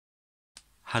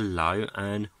Hello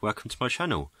and welcome to my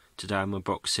channel. Today I'm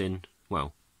unboxing,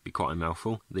 well, be quite a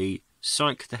mouthful, the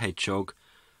Sonic the Hedgehog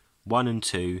 1 and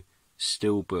 2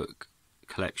 Steelbook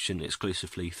collection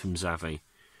exclusively from Zavvi.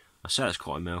 I say it's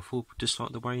quite a mouthful, just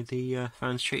like the way the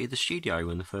fans treated the studio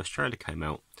when the first trailer came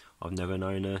out. I've never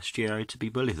known a studio to be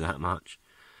bullied that much.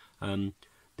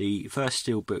 The first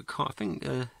Steelbook, I think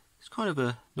it's kind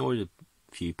of annoyed a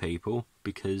few people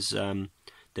because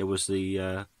there was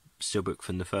the Steelbook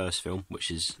from the first film,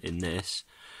 which is in this,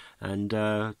 and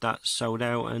that sold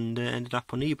out and ended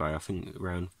up on eBay, I think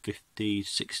around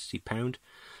 £50–60.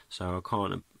 So I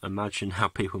can't imagine how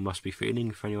people must be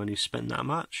feeling for anyone who spent that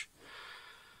much.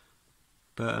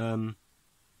 But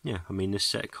yeah, I mean, this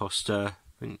set cost, I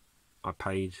think I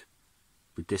paid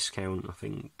with discount, I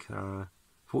think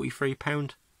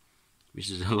 £43,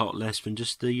 which is a lot less than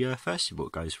just the first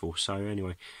Steelbook goes for. So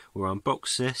anyway, we'll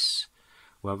unbox this.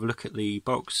 We'll have a look at the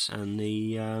box and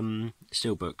the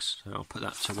Steelbooks. So I'll put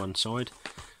that to one side.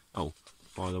 Oh,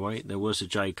 by the way, there was a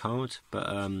J card, but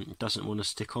it doesn't want to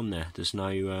stick on there. There's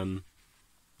no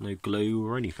no glue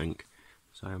or anything.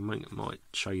 So I might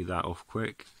show you that off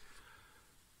quick.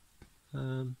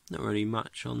 Not really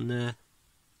much on there.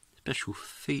 Special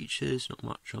features, not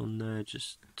much on there.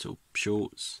 Just sort of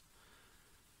shorts.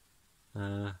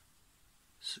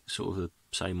 Sort of the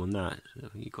same on that. I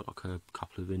think you've got like a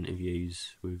couple of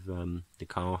interviews with the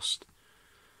cast.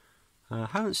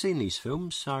 Haven't seen these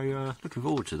films, so looking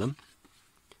forward to them.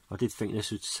 I did think this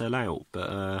would sell out,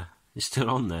 but it's still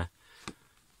on there.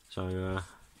 So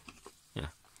yeah,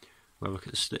 we'll look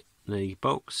at the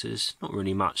box. There's not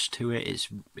really much to it. It's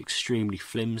extremely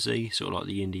flimsy, sort of like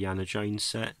the Indiana Jones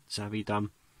set Zavvi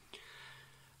done.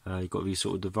 You've got these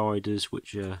sort of dividers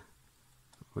which are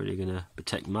really going to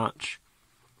protect much.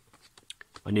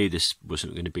 I knew this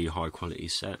wasn't going to be a high quality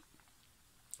set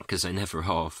because they never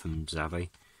are from Zavvi.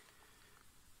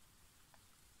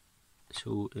 It's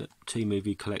all a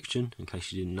 2-movie collection, in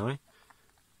case you didn't know.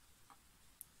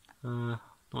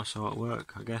 Nice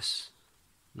artwork, I guess.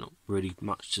 Not really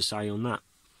much to say on that.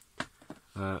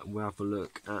 We'll have a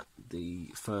look at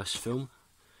the first film,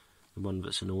 the one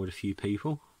that's annoyed a few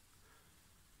people.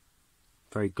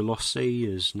 Very glossy,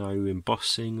 there's no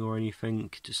embossing or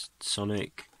anything, just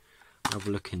Sonic. Have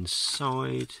a look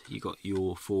inside. You got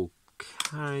your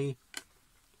 4K.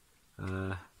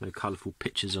 No colourful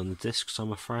pictures on the discs,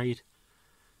 I'm afraid.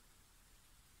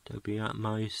 Dolby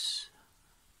Atmos.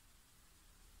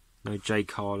 No J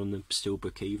card on the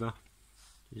Steelbook either,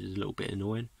 which is a little bit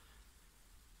annoying.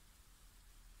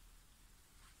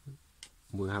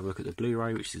 We'll have a look at the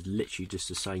Blu-ray, which is literally just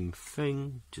the same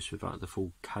thing, just without the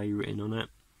full K written on it.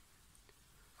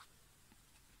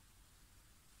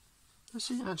 That's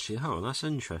it, actually. Hold on, that's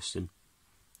interesting.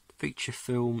 Feature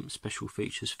film, special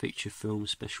features, feature film,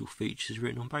 special features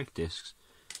written on both discs.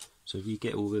 So if you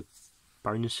get all the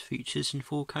bonus features in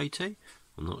 4K too?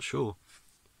 I'm not sure.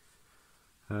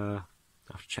 I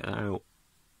have to check that out.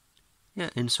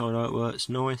 Yeah, inside artwork's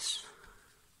nice.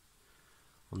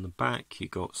 On the back you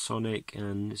got Sonic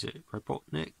and is it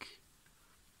Robotnik?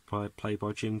 Played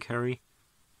by Jim Carrey.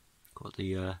 Got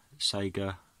the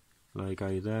Sega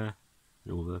logo there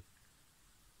and all the,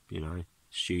 you know,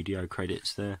 studio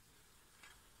credits there.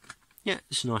 Yeah,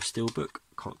 it's a nice Steelbook.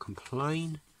 Can't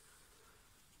complain,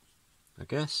 I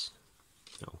guess.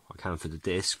 Oh, I can for the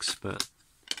discs, but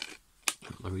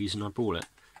not the reason I bought it.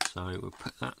 So we'll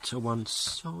put that to one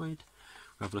side.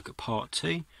 We'll have a look at part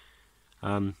 2.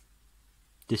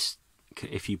 This,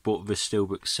 if you bought the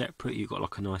Steelbook separate, you've got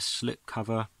like a nice slip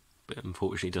cover, but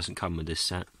unfortunately it doesn't come with this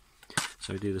set.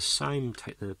 So do the same,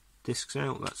 take the discs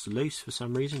out. That's loose for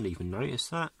some reason, didn't even notice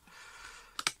that.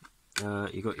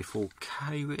 You got your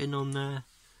 4K written on there,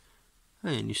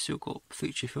 and you still got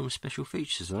feature film special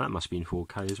features, and that must be in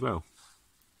 4K as well.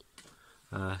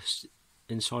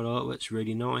 Inside artwork's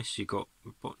really nice. You got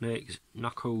Robotnik,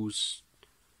 Knuckles,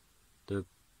 the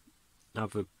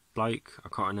other bloke I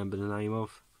can't remember the name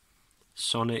of,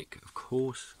 Sonic, of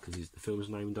course, because the film's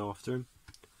named after him.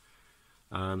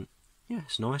 Yeah,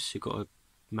 it's nice. You've got a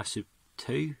massive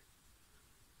 2,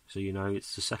 so you know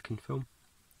it's the second film.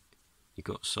 You've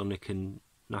got Sonic and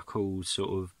Knuckles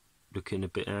sort of looking a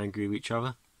bit angry with each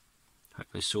other. Hope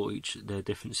they sort their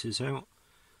differences out.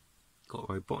 Got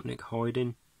Robotnik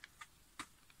hiding.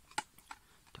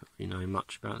 Don't really know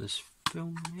much about this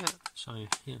film yet, so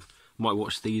yeah, might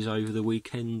watch these over the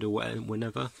weekend or whatever,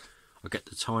 whenever I get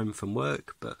the time from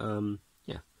work. But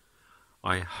yeah,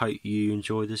 I hope you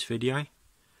enjoy this video,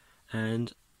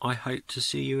 and I hope to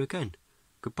see you again.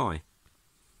 Goodbye.